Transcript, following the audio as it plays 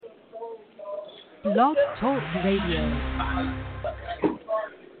Blog Talk Radio.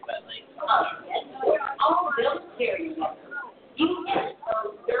 All those carriers,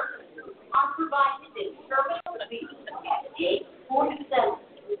 USO services are provided in terminal fees at 847.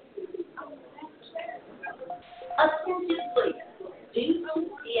 Attention please, due to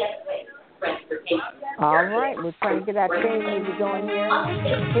TSA transportation. All right, we're trying to get our theme music going here.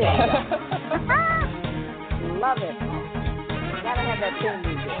 Love it. Gotta have that theme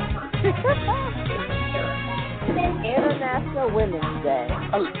music. International Women's Day.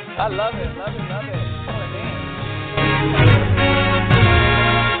 I love it, love it, love it. Come on, man.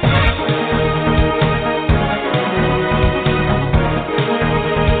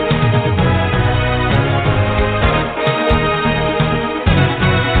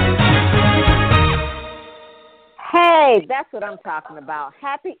 Hey, that's what I'm talking about.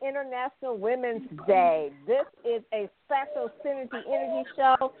 Happy International Women's Day. This is a special Synergy Energy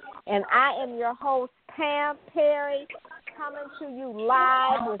show, and I am your host, Pam Perry, coming to you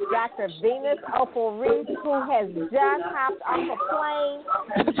live with Dr. Venus Opal Reese, who has just hopped off a plane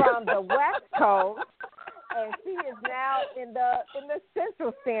from the West Coast, and she is now in the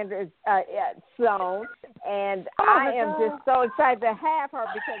Central Standard Zone. And I am just so excited to have her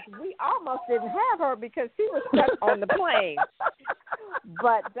because we almost didn't have her because she was stuck on the plane.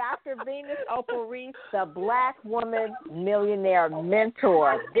 But Dr. Venus Opal Reese, the Black Woman Millionaire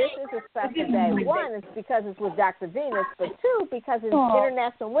Mentor. This is a special day. One, it's because it's with Dr. Venus, but two, because it's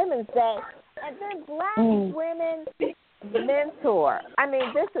International Women's Day. And then Black Women Mentor. I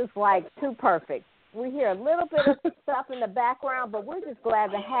mean, this is like too perfect. We hear a little bit of stuff in the background, but we're just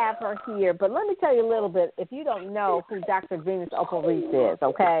glad to have her here. But let me tell you a little bit, if you don't know who Dr. Venus Opal Reese is,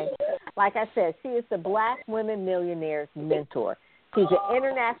 okay? Like I said, she is the Black Women Millionaires Mentor. She's an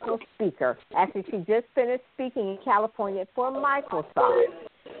international speaker. Actually, she just finished speaking in California for Microsoft.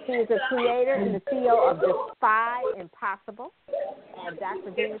 She is a creator and the CEO of Defy Impossible. And Dr.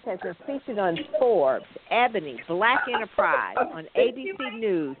 Venus has been featured on Forbes, Ebony, Black Enterprise, on ABC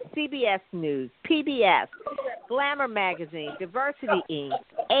News, CBS News, PBS, Glamour Magazine, Diversity Inc.,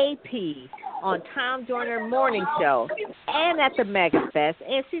 AP, on Tom Joyner Morning Show, and at the Mega Fest.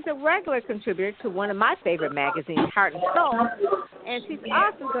 And she's a regular contributor to one of my favorite magazines, Heart and Soul. And she's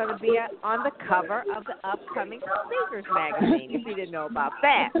also going to be on the cover of the upcoming Speakers magazine, if you didn't know about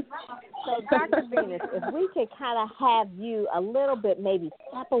that. So, Dr. Venus, if we could kind of have you a little bit maybe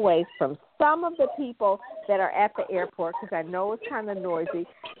step away from some of the people that are at the airport, because I know it's kind of noisy.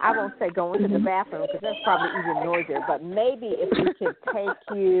 I won't say go into the bathroom because that's probably even noisier, but maybe if we could take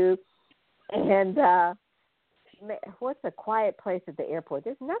you and what's a quiet place at the airport?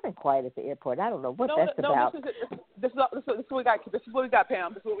 There's nothing quiet at the airport. I don't know what that's about. This is what we got. This is what we got,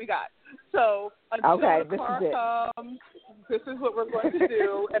 Pam. This is what we got. So until the car comes, this is what we're going to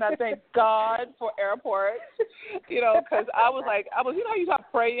do. And I thank God for airports, because I was, you know how you start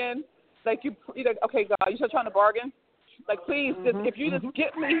praying, like okay, God, you start trying to bargain. Like, please, if you just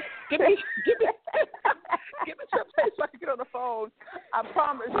get me to a place so I can get on the phone, I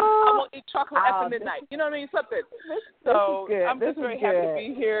promise I won't eat chocolate after midnight. You know what I mean? Something. So I'm just very happy to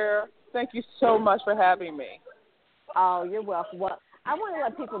be here. Thank you so much for having me. Oh, you're welcome. Well, I want to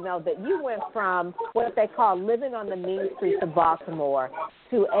let people know that you went from what they call living on the mean streets of Baltimore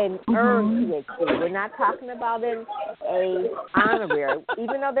to an earned PhD. We're not talking about an honorary,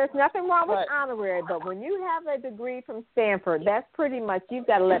 even though there's nothing wrong with honorary. But when you have a degree from Stanford, that's pretty much, you've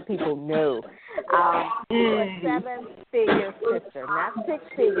got to let people know. You're a seven-figure sister, not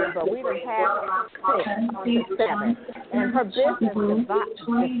six-figure, but we don't have six to seven. And her business,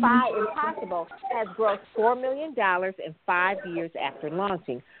 Defy Impossible, has grossed $4 million in 5 years after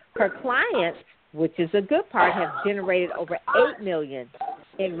launching. Her clients, which is a good part, have generated over $8 million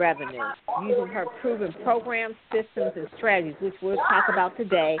in revenue using her proven programs, systems, and strategies, which we'll talk about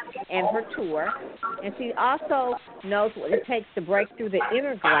today, and her tour. And she also knows what it takes to break through the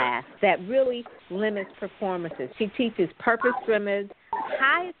inner glass that really limits performances. She teaches purpose-driven,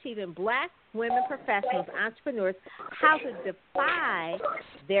 high-achieving Black women professionals, entrepreneurs, how to defy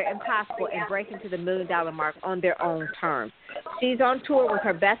their impossible and break into the $1 million mark on their own terms. She's on tour with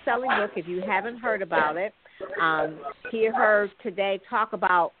her best-selling book. If you haven't heard about it, hear her today talk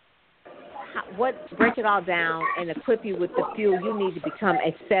about break it all down and equip you with the fuel you need to become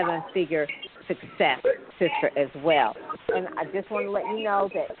a seven-figure success sister as well. And I just want to let you know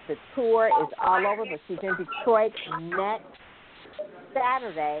that the tour is all over, but she's in Detroit next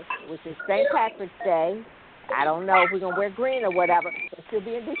Saturday, which is St. Patrick's Day. I don't know if we're going to wear green or whatever, but she'll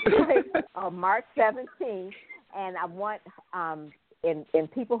be in Detroit on March 17th. And I want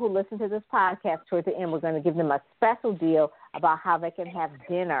and people who listen to this podcast toward the end, we're going to give them a special deal about how they can have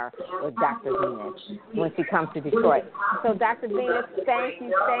dinner with Dr. Venus when she comes to Detroit. So, Dr. Venus, thank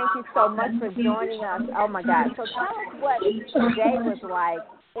you so much for joining us. Oh, my God. So tell us what today was like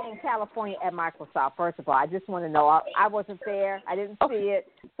in California at Microsoft. First of all, I just want to know. I wasn't there. I didn't see it.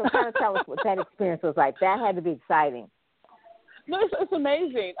 So kind of tell us what that experience was like. That had to be exciting. No, it's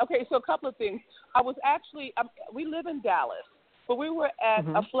amazing. Okay, so a couple of things. I was actually, we live in Dallas, but we were at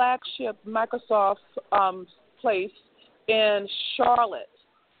a flagship Microsoft place in Charlotte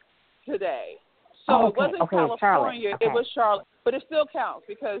today. So it wasn't California, it was Charlotte. But it still counts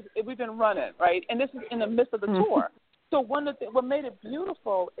because we've been running, right? And this is in the midst of the tour. So what made it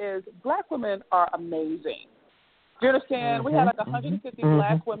beautiful is Black women are amazing. Do you understand? We had like 150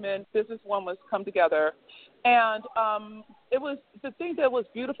 Black women, businesswomen come together. And it was the thing that was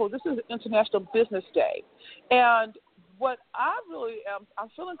beautiful. This is International Business Day. And what I really am, I'm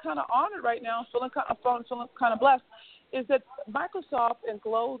feeling kind of honored right now, feeling kind of blessed, is that Microsoft and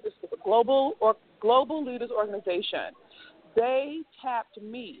this is a global leaders organization. They tapped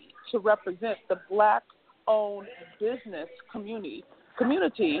me to represent the Black-owned business community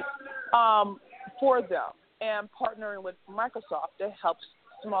for them, and partnering with Microsoft that helps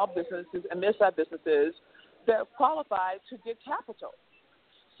small businesses and mid-sized businesses that qualify to get capital.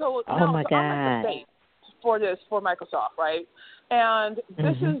 So now I'm the face for Microsoft, right? And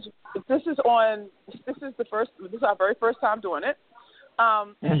this is our very first time doing it.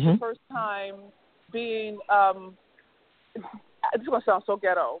 And the first time being this is going to sound so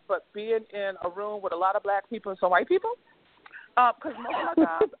ghetto, but being in a room with a lot of Black people and some white people. Because most of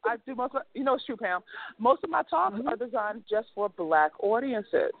my times, it's true, Pam, most of my talks are designed just for Black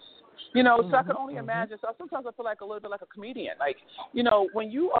audiences. So I can only imagine. So sometimes I feel like a little bit like a comedian. Like,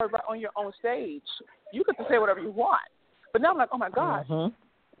 when you are on your own stage, you get to say whatever you want. But now I'm like, oh, my God, the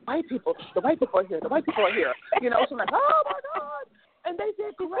white people are here. So I'm like, oh, my God. And they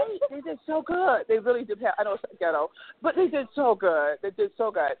did great. They did so good. They really did. I know it's ghetto, but they did so good.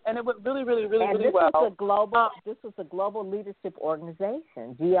 And it went really, really, really, really well. This was a global leadership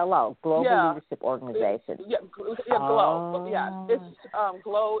organization, GLO, Global Leadership Organization. GLO. It's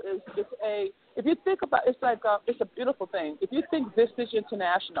GLO is if you think about it's like it's a beautiful thing. If you think Vistage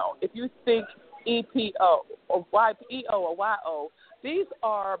International, if you think EPO or YPO or YO, these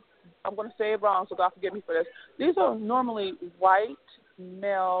are, I'm going to say it wrong, so God forgive me for this. These are normally white,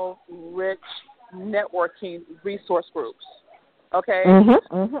 male, rich networking resource groups. Okay?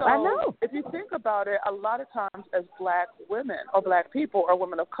 So I know. If you think about it, a lot of times as Black women or Black people or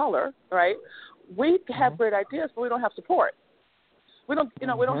women of color, right, we have great ideas, but we don't have support. We don't,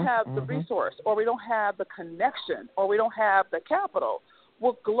 we don't have the resource, or we don't have the connection, or we don't have the capital.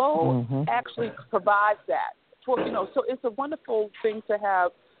 Well, GLOW actually provides that. So it's a wonderful thing to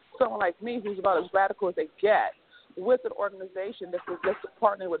have someone like me who's about as radical as they get with an organization that's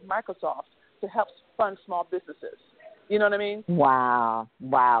partnering with Microsoft to help fund small businesses. You know what I mean? Wow.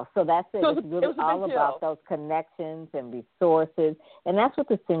 So that's it. It's really all about those connections and resources. And that's what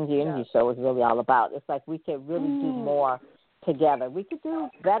the Synergy Energy Show is really all about. It's like we can really do more together. We could do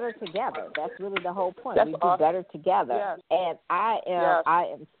better together. That's really the whole point. We do better together. Yes. And I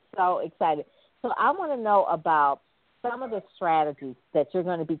am so excited. So I want to know about some of the strategies that you're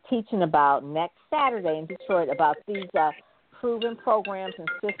going to be teaching about next Saturday in Detroit about these proven programs and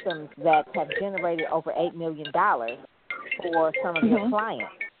systems that have generated over $8 million for some of your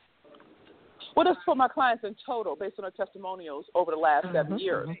clients. Well, that's for my clients in total, based on their testimonials over the last 7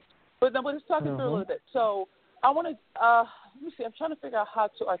 years. But then we're just talking through a little bit. So I want to, let me see, I'm trying to figure out how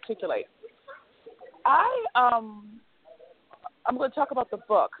to articulate. I'm going to talk about the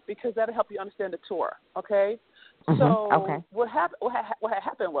book because that'll help you understand the tour, okay? So what happened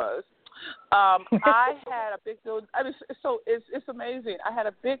was I had a big deal. I mean, so it's amazing. I had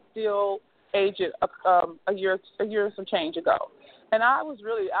a big deal agent a year and some change ago, and I was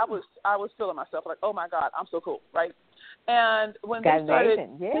feeling myself like, oh my God, I'm so cool, right? And when they started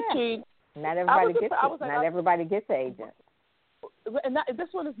pitching, not everybody gets an agent. And this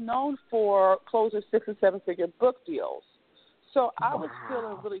one is known for closing 6- and 7-figure book deals. So I was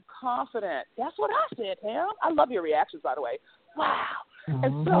feeling really confident. That's what I said, Pam. I love your reactions, by the way. Wow.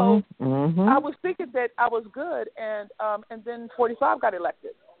 And so I was thinking that I was good, and then 45 got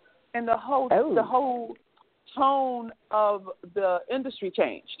elected, and the whole tone of the industry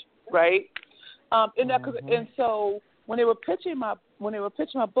changed, right? And so when they were pitching my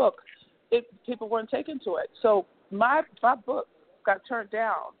book, people weren't taken to it. So my book got turned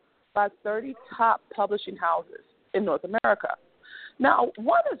down by 30 top publishing houses in North America. Now,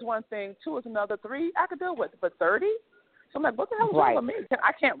 1 is one thing, 2 is another, 3 I could deal with, but 30? So I'm like, what the hell is wrong with me?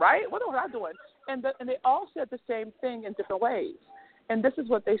 I can't write? What am I doing? And they all said the same thing in different ways. And this is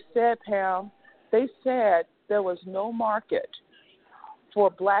what they said, Pam. They said there was no market for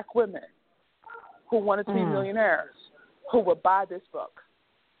black women who wanted to be millionaires who would buy this book.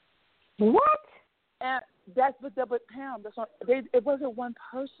 What? And but Pam, that's not, it wasn't one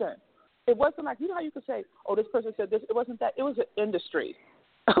person. It wasn't like, you know how you could say, oh, this person said this. It wasn't that. It was an industry.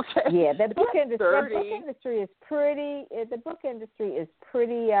 Okay. Yeah, the book industry is pretty. The book industry is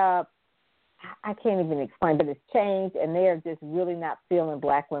pretty. I can't even explain, but it's changed, and they are just really not feeling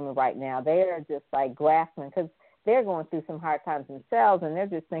black women right now. They are just like grasping because they're going through some hard times themselves, and they're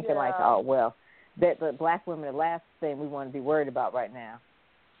just thinking like, oh well, that the black women are the last thing we want to be worried about right now.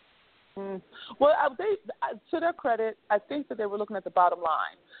 Well, to their credit, I think that they were looking at the bottom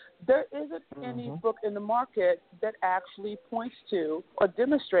line. There isn't any book in the market that actually points to or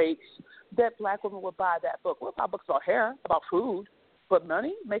demonstrates that black women would buy that book. We'll buy books about hair, about food, but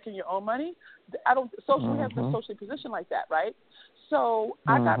money, making your own money. We have been socially positioned like that, right? So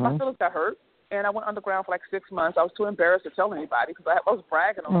my feelings got hurt, and I went underground for like 6 months. I was too embarrassed to tell anybody because I was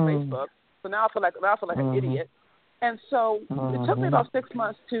bragging on Facebook. So now I feel like an idiot. And so it took me about 6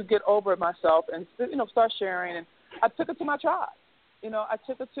 months to get over myself and start sharing. And I took it to my tribe. I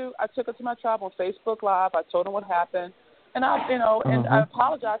took it to my tribe on Facebook Live. I told them what happened, and I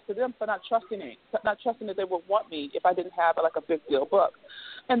apologized to them for not trusting that they would want me if I didn't have like a big deal book.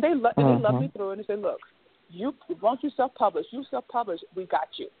 And they let me through, and they said, look, once you self-publish, we got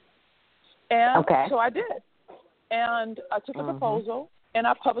you. And so I did, and I took a proposal, and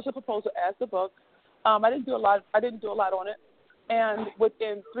I published a proposal as the book. I didn't do a lot on it, and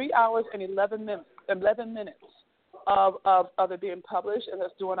within 3 hours and 11 minutes of it being published and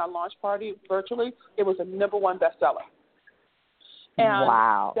us doing our launch party virtually, it was a #1 bestseller. And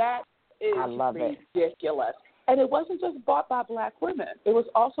that is ridiculous. And it wasn't just bought by black women. It was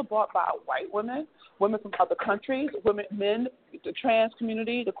also bought by white women, women from other countries, men, the trans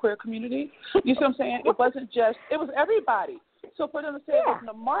community, the queer community. You see what I'm saying? It wasn't just, it was everybody. So for them to say it was in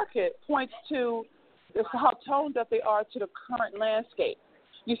the market points to how toned up they are to the current landscape.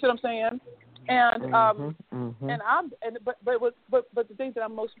 You see what I'm saying? And but the thing that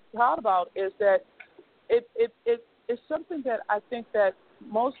I'm most proud about is that it's something that I think that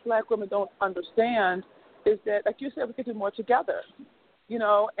most black women don't understand is that, like you said, we could do more together,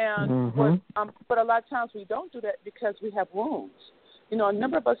 and but a lot of times we don't do that because we have wounds. A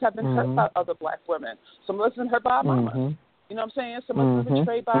number of us have been hurt by other black women. Some of us have been hurt by our mamas. You know what I'm saying? Some of us have been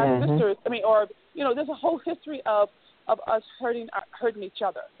betrayed by our sisters. There's a whole history of us hurting each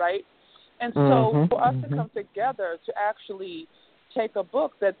other, right? And so for us to come together to actually take a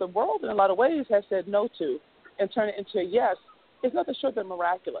book that the world in a lot of ways has said no to and turn it into a yes, is nothing short than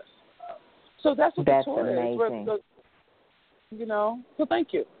miraculous. So that's what the tour amazing. Is. So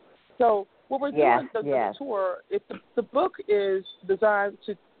thank you. So what we're doing, the tour, the book is designed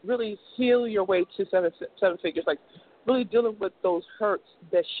to really heal your way to seven figures, like really dealing with those hurts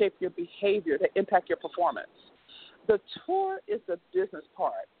that shape your behavior, that impact your performance. The tour is the business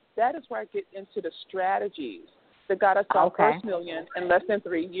part. That is where I get into the strategies that got us to our first million in less than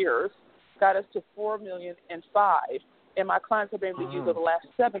 3 years, got us to 4 million in 5, and my clients have been able to use the last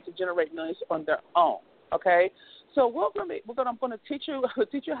 7 to generate millions on their own. Okay, so I'm going to teach you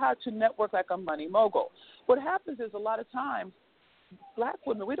how to network like a money mogul. What happens is a lot of times, black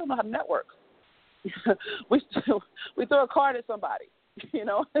women, we don't know how to network. we throw a card at somebody,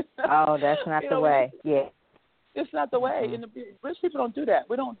 Oh, that's not the way. Yeah. It's not the way. And rich people don't do that.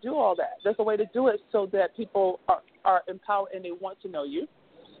 We don't do all that. There's a way to do it so that people are empowered and they want to know you.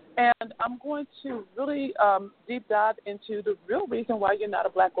 And I'm going to really deep dive into the real reason why you're not a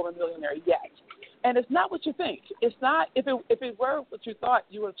black woman millionaire yet. And it's not what you think. It's not, if it were what you thought,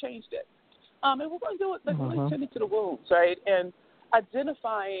 you would have changed it. And we're going to do it, really tending to the wounds, right? And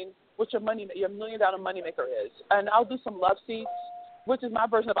identifying what your $1 million moneymaker is. And I'll do some love seats, which is my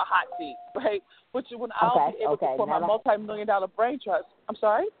version of a hot seat, right? Which is when I'll be able to pour my multi-million-dollar brain trust. I'm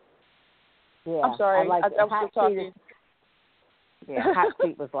sorry? Yeah. I'm sorry. I was still talking. Hot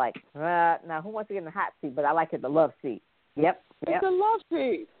seat was like, now who wants to get in the hot seat? But I like it, the love seat. Yep. It's a love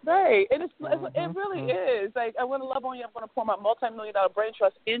seat, right? And it really is. Like, I want to love on you. I'm going to pour my multi-million-dollar brain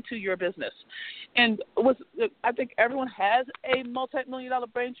trust into your business. And I think everyone has a multi-million-dollar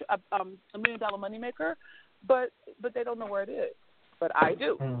brain, a $1 million moneymaker, but they don't know where it is. But I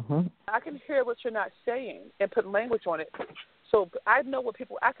do. I can hear what you're not saying and put language on it. So I know what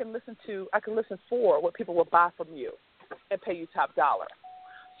I can listen for what people will buy from you and pay you top dollar.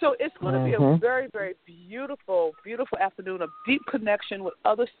 So it's going to be a very, very beautiful, beautiful afternoon of deep connection with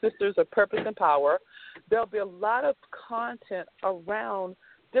other sisters of purpose and power. There'll be a lot of content around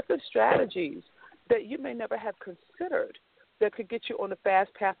different strategies that you may never have considered that could get you on the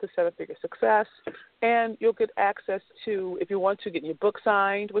fast path to seven-figure success. And you'll get access to, if you want to, get your book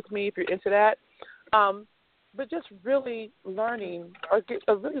signed with me if you're into that. But just really learning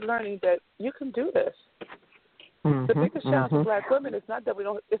that you can do this. The biggest challenge with Black women is not that we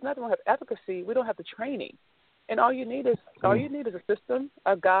don't have efficacy. We don't have the training, and all you need is a system,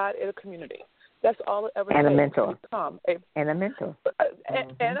 a guide, and a community. That's all it ever takes. And a mentor. And a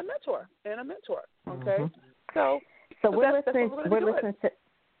mentor. Okay. So we're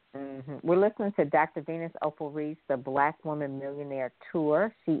listening to Dr. Venus Opal Reese, the Black Woman Millionaire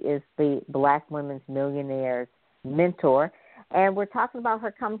Tour. She is the Black Women's Millionaires mentor, and we're talking about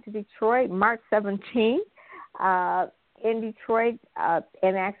her coming to Detroit March 17th. In Detroit,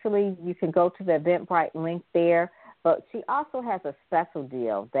 and actually you can go to the Eventbrite link there, but she also has a special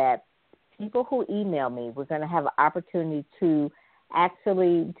deal that people who email me, we're going to have an opportunity to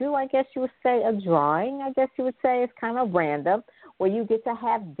actually do, I guess you would say, a drawing. I guess you would say it's kind of random, where you get to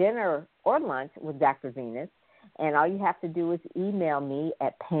have dinner or lunch with Dr. Venus, and all you have to do is email me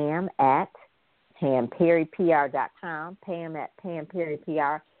at pam@pamperrypr.com,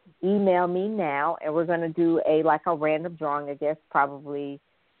 pam@pamperrypr. Email me now, and we're going to do a random drawing, I guess, probably,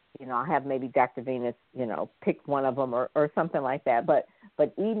 I'll have maybe Dr. Venus, pick one of them or something like that. But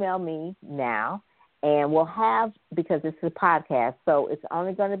email me now, and we'll have, because this is a podcast, so it's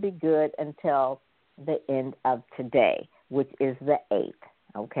only going to be good until the end of today, which is the 8th,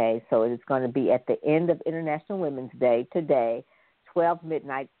 okay? So it's going to be at the end of International Women's Day today, 12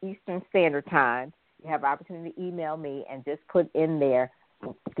 midnight Eastern Standard Time. You have an opportunity to email me and just put in there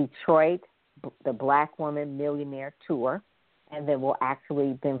Detroit, the Black Woman Millionaire Tour, and then we'll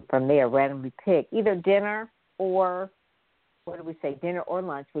actually from there randomly pick either dinner or, dinner or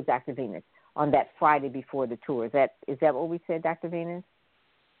lunch with Dr. Venus on that Friday before the tour. Is that what we said, Dr. Venus?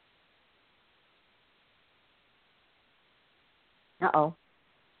 Uh-oh.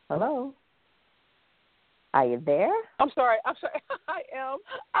 Hello? Are you there? I'm sorry. I am.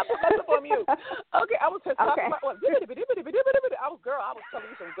 I put myself on mute. Okay, I was just talking about what. I was telling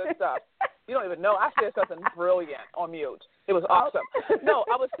you some good stuff. You don't even know. I said something brilliant on mute. It was awesome. No,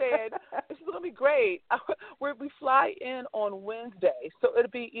 I was saying this is going to be great. We fly in on Wednesday, so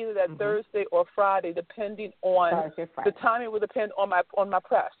it'll be either that Thursday or Friday, depending on the timing. Will depend on my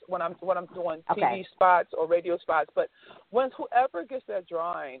press when I'm doing TV spots or radio spots. But whoever gets that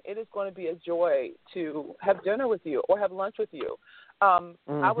drawing, it is going to be a joy to have dinner with you or have lunch with you.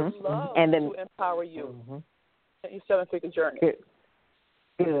 I would love to empower you in your seven-figure journey. Good.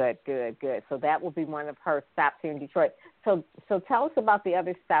 So that will be one of her stops here in Detroit. So tell us about the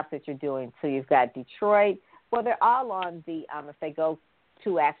other stops that you're doing. So you've got Detroit. Well, they're all on the, if they go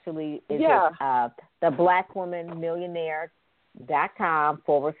to actually, the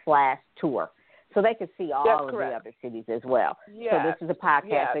blackwomanmillionaire.com/tour. So they can see all of the other cities as well. Yes. So this is a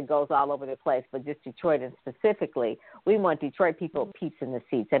podcast that goes all over the place, but just Detroit, and specifically, we want Detroit people peeps in the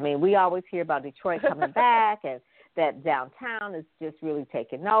seats. I mean, we always hear about Detroit coming back and that downtown is just really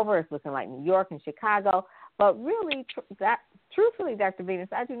taking over. It's looking like New York and Chicago. But really, truthfully, Dr. Venus,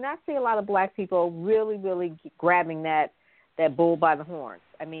 I do not see a lot of Black people really, really grabbing that bull by the horns.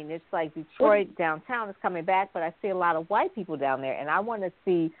 I mean, it's like Detroit downtown is coming back, but I see a lot of white people down there, and I want to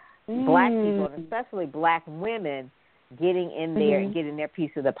see Black people, and especially Black women, getting in there and getting their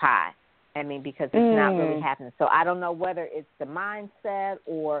piece of the pie. I mean, because it's not really happening. So I don't know whether it's the mindset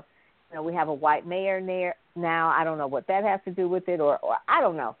or, we have a white mayor now. I don't know what that has to do with it, or I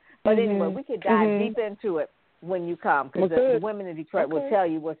don't know. But anyway, we could dive deep into it when you come, because the women in Detroit will tell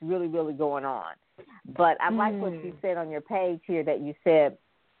you what's really, really going on. But I like what you said on your page here, that you said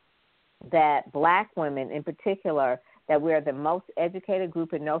that Black women in particular, that we are the most educated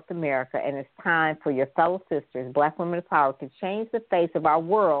group in North America, and it's time for your fellow sisters, Black women of power, to change the face of our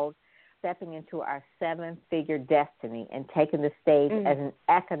world, stepping into our seven-figure destiny and taking the stage as an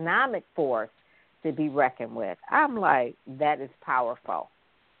economic force to be reckoned with. I'm like, that is powerful.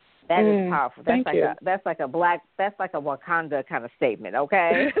 That is powerful. That's like a Wakanda kind of statement,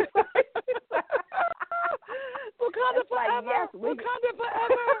 okay? Wakanda forever. Yes, Wakanda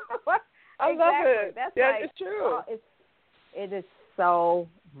forever. I love it. That's it's true. It is so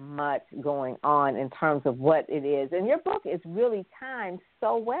much going on in terms of what it is. And your book is really timed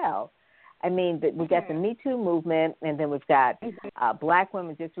so well. I mean, we've got the Me Too movement, and then we've got Black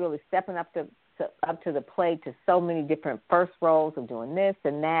women just really stepping up to the plate to so many different first roles of doing this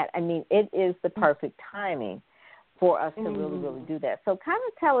and that. I mean, it is the perfect timing for us to really, really do that. So kind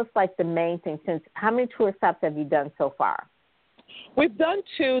of tell us, like, the main thing, since how many tour stops have you done so far? We've done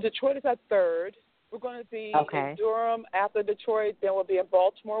 2. Detroit is our 3rd. We're going to be in Durham after Detroit. Then we'll be in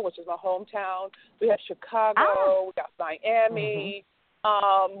Baltimore, which is my hometown. We have Chicago. We got Miami.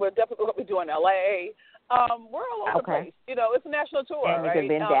 We're definitely going to be doing L.A. We're all over the place. You know, it's a national tour, and right? You're going to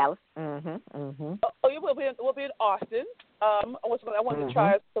be in Dallas. Yeah, we'll be in Austin. I wanted to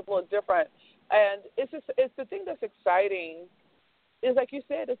try something a little different. And it's the thing that's exciting is, like you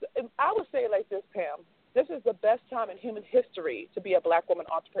said, I would say it like this, Pam. This is the best time in human history to be a Black woman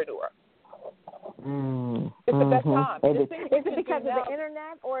entrepreneur. It's the best time. Is it because of the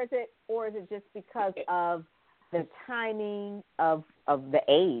internet, or is it just because of the timing of the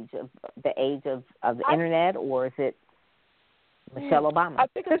age of the internet, or is it Michelle Obama? I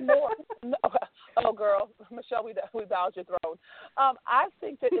think it's more. Oh, girl, Michelle, we bowed your throne. I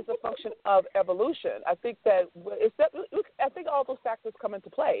think that it's a function of evolution. I think I think all those factors come into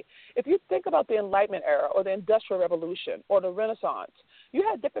play. If you think about the Enlightenment era or the Industrial Revolution or the Renaissance, you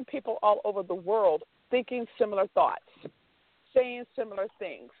had different people all over the world thinking similar thoughts, saying similar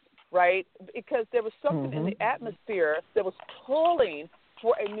things, right? Because there was something in the atmosphere that was pulling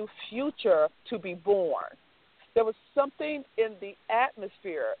for a new future to be born. There was something in the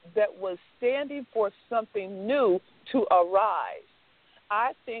atmosphere that was standing for something new to arise.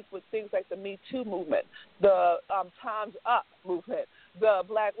 I think with things like the Me Too movement, the Time's Up movement, the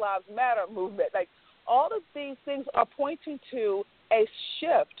Black Lives Matter movement, like all of these things are pointing to a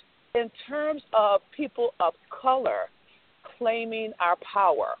shift in terms of people of color claiming our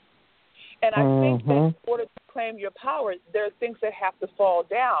power. And I think that in order to claim your power, there are things that have to fall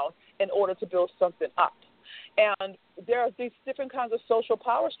down in order to build something up. And there are these different kinds of social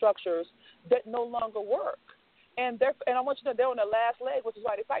power structures that no longer work. And I want you to know they're on their last leg, which is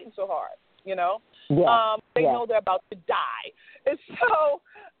why they're fighting so hard, you know? They know they're about to die. And so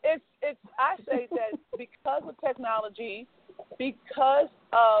I say that because of technology, because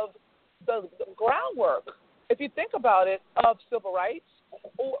of the groundwork, if you think about it, of civil rights,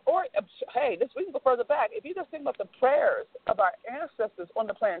 or hey, we can go further back. If you just think about the prayers of our ancestors on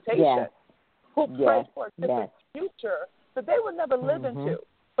the plantation, who prayed for a different future that they would never live into,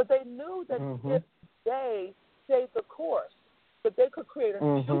 but they knew that if they stayed the course, that they could create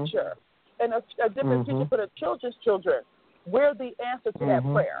a future and a different future for their children's children. We're the answer to that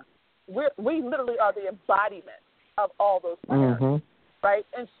prayer. We literally are the embodiment of all those prayers, right?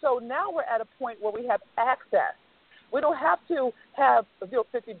 And so now we're at a point where we have access. We don't have to have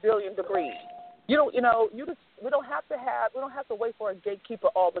 50 billion degrees. We don't have to wait for a gatekeeper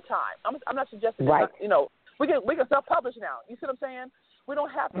all the time. I'm not suggesting that, we can self-publish now. You see what I'm saying? We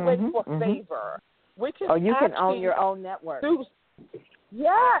don't have to wait for favor. We can you can own your own network.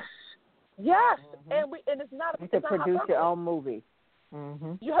 Yes. And it's not. You can produce your own movie.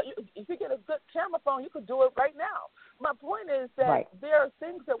 If you get a good camera phone, you could do it right now. My point is that there are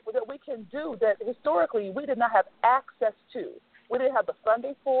things that we can do that historically we did not have access to. We didn't have the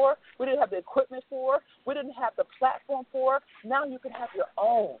funding for. We didn't have the equipment for. We didn't have the platform for. Now you can have your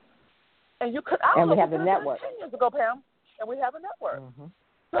own. And you could. We have the network. 10 years ago, Pam, and we have a network.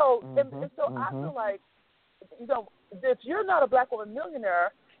 So I feel like, if you're not a Black woman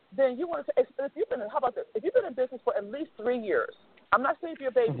millionaire, then you want to. If you've been, how about this? If you've been in business for at least 3 years, I'm not saying if you're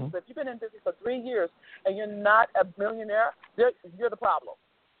a baby, but if you've been in business for 3 years and you're not a millionaire, you're the problem.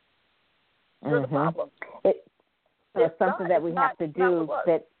 You're the problem. It's something that we have to do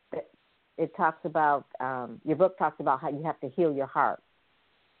that it talks about, your book talks about how you have to heal your heart.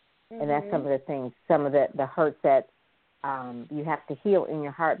 And that's some of the things, some of the hurts that you have to heal in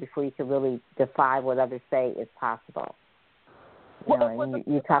your heart before you can really defy what others say is possible.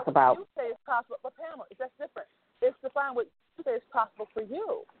 You talk about. You say it's possible, but Pamela, that's different. It's defined what you say is possible for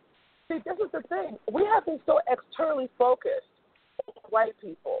you. See, this is the thing. We have been so externally focused on white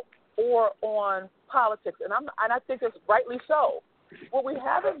people or on politics, and I think it's rightly so. What we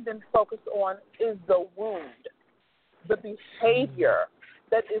haven't been focused on is the wound, the behavior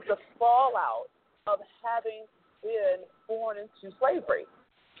that is the fallout of having been born into slavery.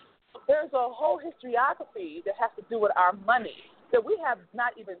 There's a whole historiography that has to do with our money that we have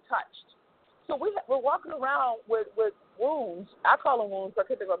not even touched. So we're walking around with wounds, I call them wounds, I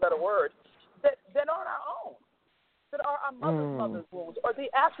can't think of a better word, that aren't our own, that are our mother's wounds, or the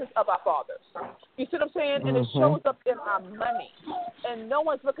absence of our fathers. You see what I'm saying? And it shows up in our money. And no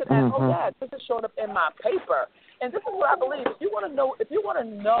one's looking at, oh, yeah, this is showing up in my paper. And this is what I believe. If you want to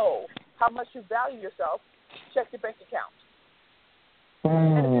know how much you value yourself, check your bank account.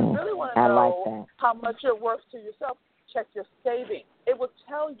 And if you really want to know how much you're worth to yourself, check your savings. It will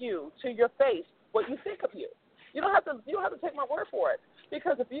tell you to your face what you think of you. You don't have to take my word for it,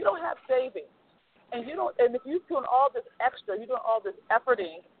 because if you don't have savings and if you're doing all this extra, you're doing all this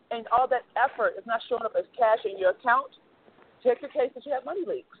efforting, and all that effort is not showing up as cash in your account, take the case that you have money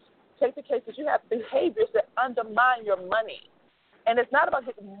leaks. Take the case that you have behaviors that undermine your money. And it's not about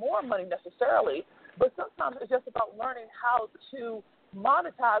getting more money necessarily, but sometimes it's just about learning how to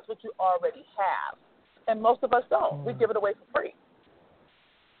monetize what you already have. And most of us don't. We give it away for free.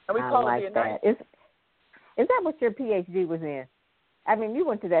 And we call it being nice. Is that what your PhD was in? I mean, you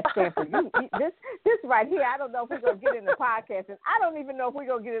went to that Stanford. This right here, I don't know if we're going to get in the podcast, and I don't even know if we're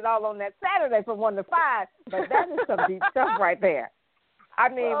going to get it all on that Saturday from 1 to 5, but that is some deep stuff right there. I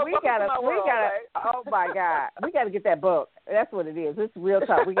mean, we gotta, oh my God, we gotta get that book. That's what it is. It's real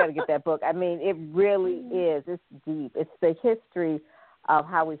talk. We gotta get that book. I mean, it really is. It's deep. It's the history of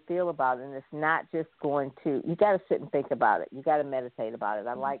how we feel about it, and it's not just going to. You got to sit and think about it. You got to meditate about it.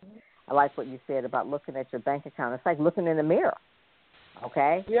 I like what you said about looking at your bank account. It's like looking in the mirror.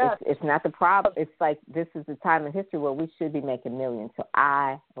 Okay? Yeah. It's not the problem. It's like this is the time in history where we should be making millions. So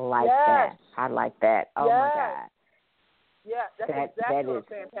I like that. I like that. Oh, my God. Yeah, that's exactly what I'm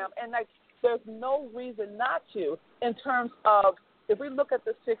saying, Pam. And, like, there's no reason not to in terms of if we look at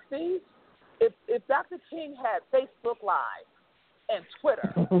the 60s, if Dr. King had Facebook Live and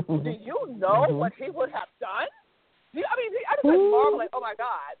Twitter, do you know what he would have done? I just marvel, like, oh, my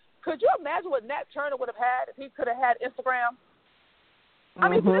God. Could you imagine what Nat Turner would have had if he could have had Instagram? I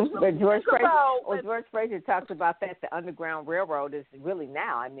mean, but George Fraser talks about that. The Underground Railroad is really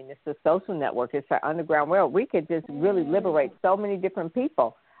now. I mean, it's the social network. It's our Underground Railroad. We could just really liberate so many different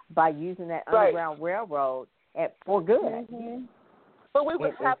people by using that Underground Railroad for good. But we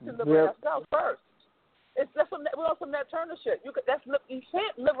would have to liberate ourselves first. We're on some Nat Turner shit. You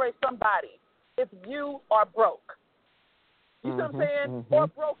can't liberate somebody if you are broke. You see what I'm saying? Or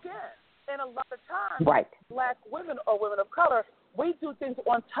broken. And a lot of times, Black women or women of color, we do things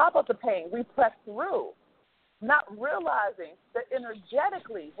on top of the pain. We press through, not realizing that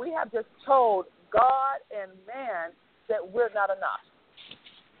energetically we have just told God and man that we're not enough,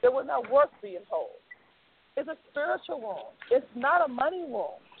 that we're not worth being told. It's a spiritual wound. It's not a money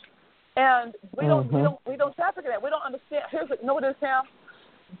wound, and we don't traffic in that. We don't understand. You know what it is, Sam?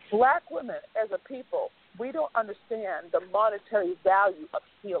 Black women as a people, we don't understand the monetary value of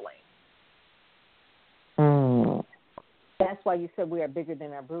healing. That's why you said we are bigger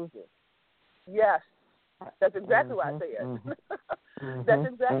than our bruises. Yes. That's exactly why I say it. That's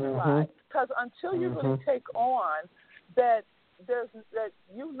exactly why. Because until you really take on that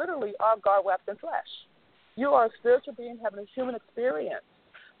you literally are God wrapped in flesh. You are a spiritual being having a human experience.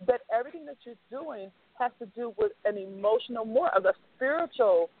 That everything that you're doing has to do with an emotional, more of a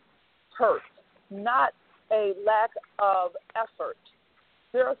spiritual hurt, not a lack of effort.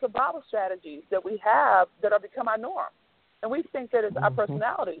 There are survival strategies that we have that are become our norm. And we think that it's our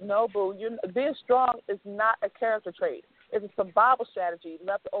personality. No, boo. Being strong is not a character trait. It's a survival strategy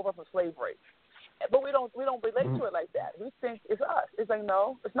left over from slavery. But we don't relate to it like that. We think it's us. It's like,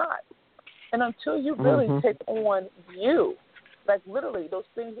 no, it's not. And until you really take on you, like literally those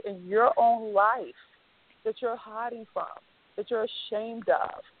things in your own life that you're hiding from, that you're ashamed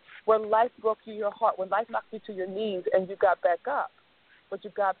of, where life broke you your heart, when life knocked you to your knees and you got back up. But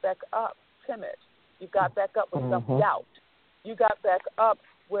you got back up timid. You got back up with self-doubt. You got back up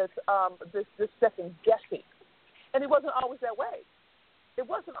with this second guessing. And it wasn't always that way. It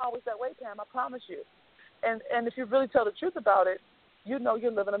wasn't always that way, Pam, I promise you. And if you really tell the truth about it, you know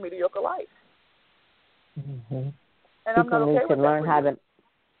you're living a mediocre life. And I'm not okay with that.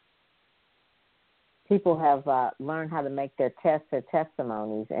 People have learned how to make their tests their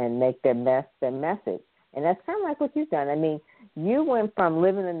testimonies and make their mess their message. And that's kind of like what you've done. I mean, you went from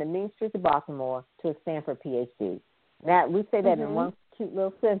living in the mean streets of Baltimore to a Stanford PhD. Now, we say that in one cute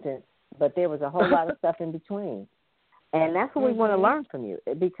little sentence, but there was a whole lot of stuff in between. And that's what we want to learn from you,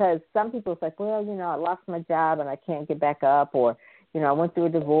 because some people it's like, well, I lost my job and I can't get back up, or, I went through a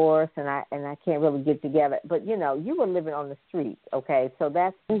divorce and I can't really get together. But, you were living on the streets, okay? So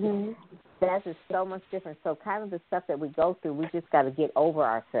that's just so much different. So kind of the stuff that we go through, we just got to get over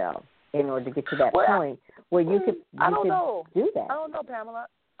ourselves in order to get to that point where you could do that. I don't know, Pamela.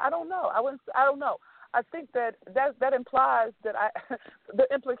 I don't know. I don't know. I think that implies that the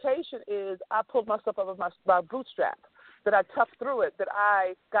implication is I pulled myself up of my bootstrap, that I toughed through it, that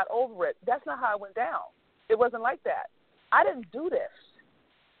I got over it. That's not how it went down. It wasn't like that. I didn't do this.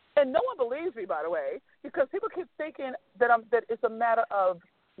 And no one believes me, by the way, because people keep thinking that it's a matter of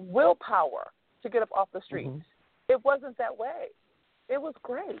willpower to get up off the streets. It wasn't that way. It was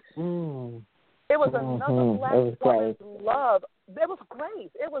grace. It was another Black woman's love. It was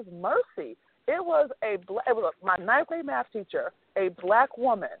grace. It was mercy. It was my ninth grade math teacher, a black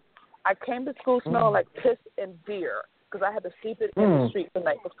woman. I came to school smelling like piss and beer because I had to sleep in the street the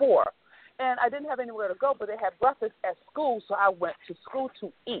night before. And I didn't have anywhere to go, but they had breakfast at school, so I went to school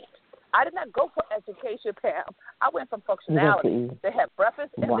to eat. I did not go for education, Pam. I went from functionality. They had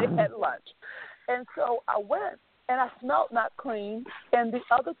breakfast and they had lunch. And so I went, and I smelled not clean, and the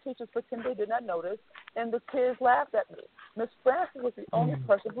other teachers pretended they did not notice, and the kids laughed at me. Miss Francis was the only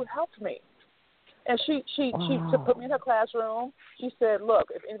person who helped me. And she put me in her classroom. She said, look,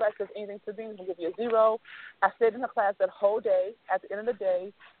 if anybody says anything to me, we'll give you a 0. I stayed in her class that whole day. At the end of the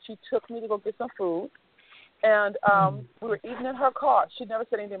day, she took me to go get some food. And we were eating in her car. She never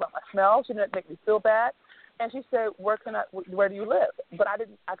said anything about my smell. She didn't make me feel bad. And she said, where do you live? But I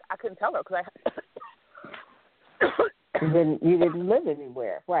couldn't tell her because You didn't live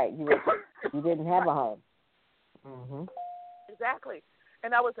anywhere. Right. You didn't have a home. Mm-hmm. Exactly.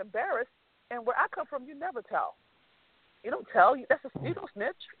 And I was embarrassed. And where I come from, you never tell. You don't tell. You don't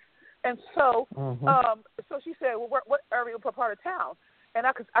snitch. And so, so she said, "Well, what area, what part of town?" And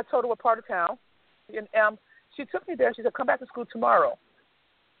I told her what part of town. And she took me there. She said, "Come back to school tomorrow.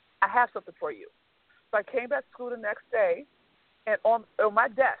 I have something for you." So I came back to school the next day, and on my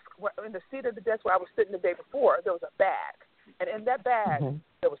desk, in the seat of the desk where I was sitting the day before, there was a bag. And in that bag,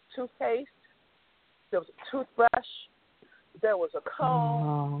 there was toothpaste, there was a toothbrush. There was a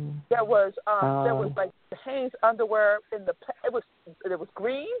comb. There was like the Hanes underwear it was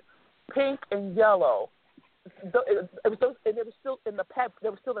green, pink, and yellow. It was still in the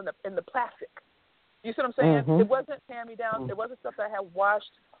plastic. You see what I'm saying? It wasn't hand me down. It wasn't stuff that I had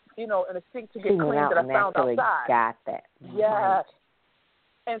washed, in a sink to get clean that I found outside. Got that. Yes.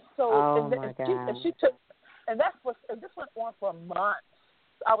 And so she took, and this went on for months.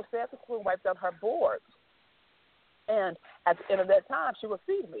 I would stay at the school and wipe down her boards. And at the end of that time, she would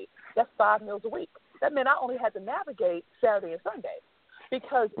feed me. That's 5 meals a week. That meant I only had to navigate Saturday and Sunday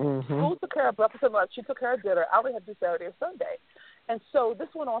because school took care of breakfast and lunch. She took care of dinner. I only had to do Saturday and Sunday. And so this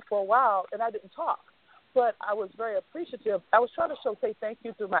went on for a while, and I didn't talk. But I was very appreciative. I was trying to say thank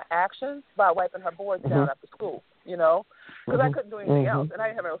you through my actions by wiping her boards down after school, because I couldn't do anything else, and I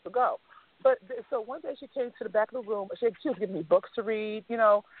didn't have anywhere else to go. But so one day she came to the back of the room. She was giving me books to read,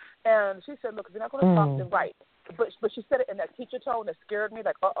 and she said, look, if you're not going to talk, then write. But she said it in that teacher tone that scared me,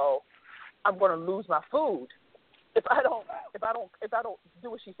 like, I'm going to lose my food if I don't do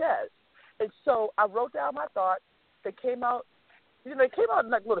what she says. And so I wrote down my thoughts. They came out, in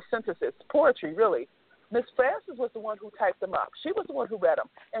like little sentences, poetry, really. Miss Francis was the one who typed them up. She was the one who read them,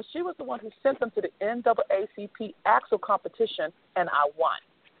 and she was the one who sent them to the NAACP Axel competition, and I won.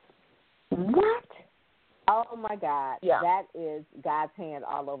 What? Oh my God! Yeah. That is God's hand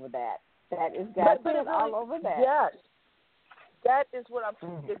all over that. That is God's hand all over that. Yes, that is what I'm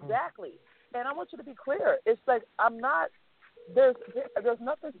exactly. And I want you to be clear. It's like I'm not. There's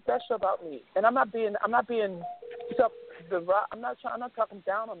nothing special about me, and I'm not being self. I'm not talking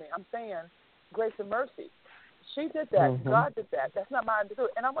down on me. I'm saying grace and mercy. She did that. God did that. That's not mine to do.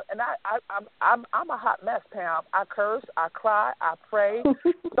 And I'm a hot mess, Pam. I curse. I cry. I pray.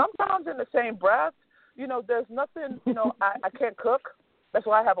 Sometimes in the same breath. There's nothing. I can't cook. That's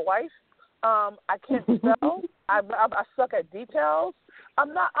why I have a wife. I can't spell. I suck at details. I'm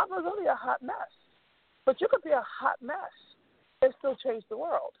really a hot mess. But you could be a hot mess and still change the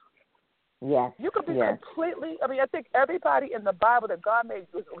world. Yes. You could be completely. I think everybody in the Bible that God made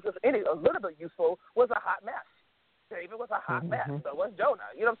was a little bit useful was a hot mess. David was a hot mess. So was Jonah.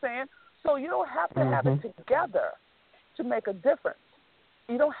 You know what I'm saying? So you don't have to have it together to make a difference.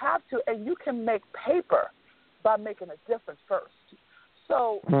 You don't have to, and you can make paper by making a difference first.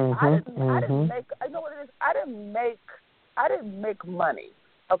 So I didn't make. I know what it is. I didn't make money.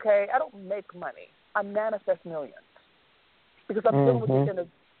 Okay, I don't make money. I manifest millions because I'm dealing with the inner,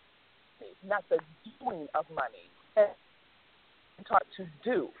 not the doing of money. And I'm taught to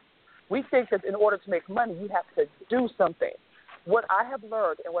do. We think that in order to make money, you have to do something. What I have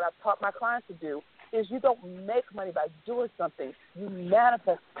learned and what I've taught my clients to do is you don't make money by doing something. You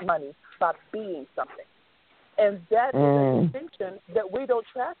manifest money by being something. And that is a distinction that we don't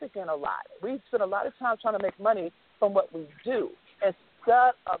traffic in a lot. We spend a lot of time trying to make money from what we do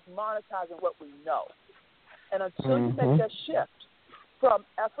instead of monetizing what we know. And until you make that shift from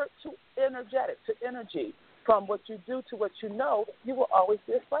effort to energetic, to energy, from what you do to what you know, you will always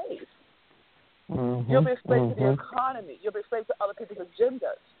be a slave. You'll be a slave to the economy. You'll be a slave to other people's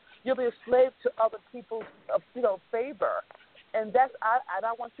agendas. You'll be a slave to other people's, favor. And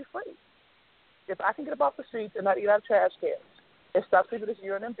I want you free. If I can get up off the streets and not eat out of trash cans and stop sleeping this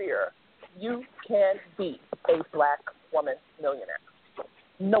urine and beer, you can be a black woman millionaire.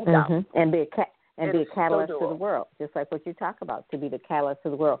 no doubt. And be a catalyst to the world, just like what you talk about, to be the catalyst to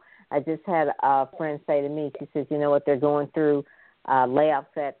the world. I just had a friend say to me, she says, you know what, they're going through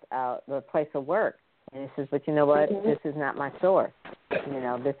layoffs at the place of work. And she says, but you know what, this is not my source. You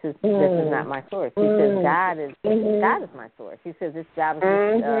know, this is not my source. She says, God is my source. She says, this job is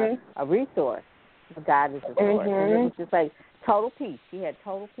just a resource. God is the source. And it was just like total peace. She had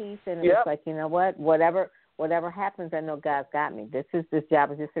total peace, and it was like, you know what, whatever happens, I know God's got me. This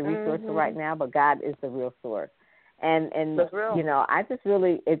job is just a resource for right now, but God is the real source. And you know, I just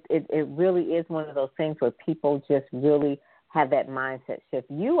really, it really is one of those things where people just really have that mindset shift.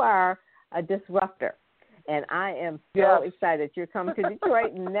 You are a disruptor, and I am so excited that you're coming to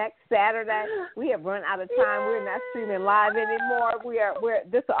Detroit next Saturday. We have run out of time. We're not streaming live anymore.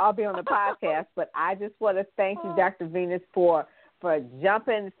 This will all be on the podcast, but I just want to thank you, Dr. Venus, for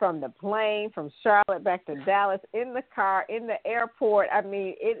jumping from the plane from Charlotte back to Dallas, in the car, in the airport. I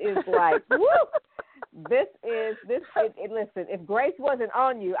mean, it is like, woo! Listen, if grace wasn't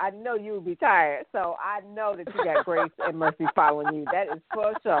on you, I know you would be tired. So I know that you got grace and mercy following you. That is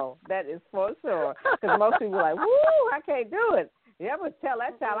for sure. Because most people are like, woo, I can't do it. Yeah, I'm going to tell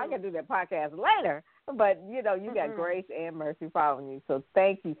that child I can do that podcast later. But, you know, you got grace and mercy following you. So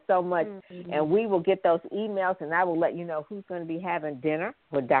thank you so much. And we will get those emails, and I will let you know who's going to be having dinner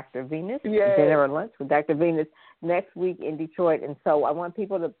with Dr. Venus, dinner or lunch with Dr. Venus next week in Detroit. And so I want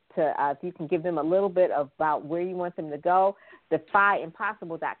people to if you can give them a little bit about where you want them to go.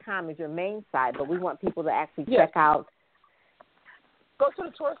 DefyImpossible.com is your main site, but we want people to actually check out. Go to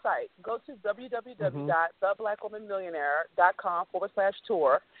the tour site. Go to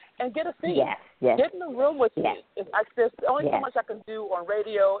www.theblackwomanmillionaire.com/tour and get a seat. Yes. Get in the room with me. There's only so much I can do on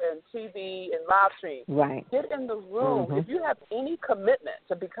radio and TV and live stream. Right. Get in the room. If you have any commitment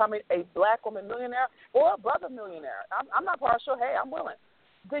to becoming a black woman millionaire or a brother millionaire, I'm not partial. Hey, I'm willing.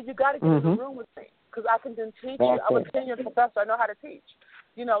 Then you got to get in the room with me, because I can then teach you. I'm a tenured professor. I know how to teach.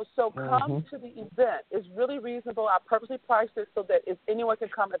 You know, so come to the event. It's really reasonable. I purposely priced it so that if anyone can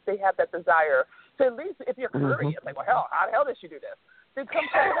come, if they have that desire. So at least if you're curious, like, well, how the hell did she do this? Then come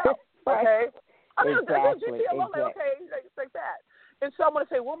check it out, okay? I mean, exactly. Okay, like that. And so I want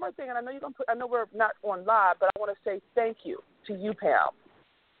to say one more thing, and I know I know we're not on live, but I want to say thank you to you, Pam.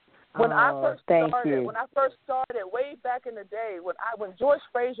 When I first started, way back in the day, when George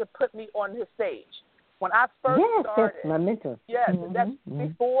Frazier put me on his stage. When I first started, my mentor. Yes, that's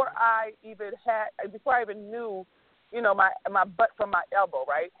before I even knew, you know, my butt from my elbow,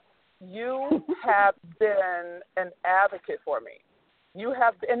 right? You have been an advocate for me. You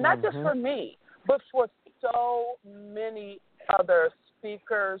have, and not just for me, but for so many other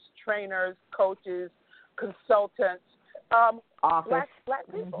speakers, trainers, coaches, consultants, black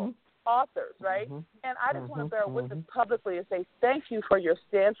people, authors, right? And I just want to bear witness publicly and say thank you for your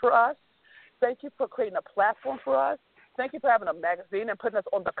stand for us. Thank you for creating a platform for us. Thank you for having a magazine and putting us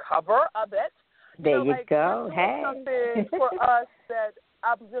on the cover of it. There you go. Hey. Something for us that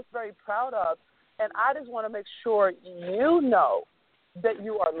I'm just very proud of. And I just want to make sure you know that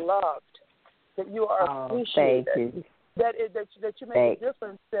you are loved, that you are appreciated, that you make a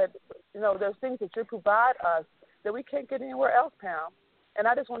difference, that, you know, there's things that you provide us that we can't get anywhere else, Pam. And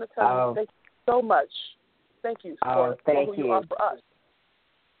I just want to tell you thank you so much. Thank you for who you are for us.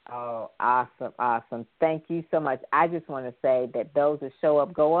 Oh, awesome. Thank you so much. I just want to say that those that show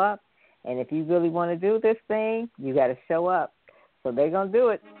up, go up. And if you really want to do this thing, you got to show up. So they're going to do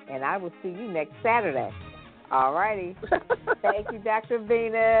it. And I will see you next Saturday. All righty. Thank you, Dr.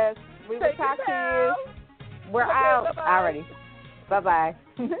 Venus. We will talk to you. We're out. All righty. Bye-bye.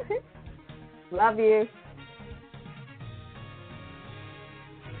 Love you.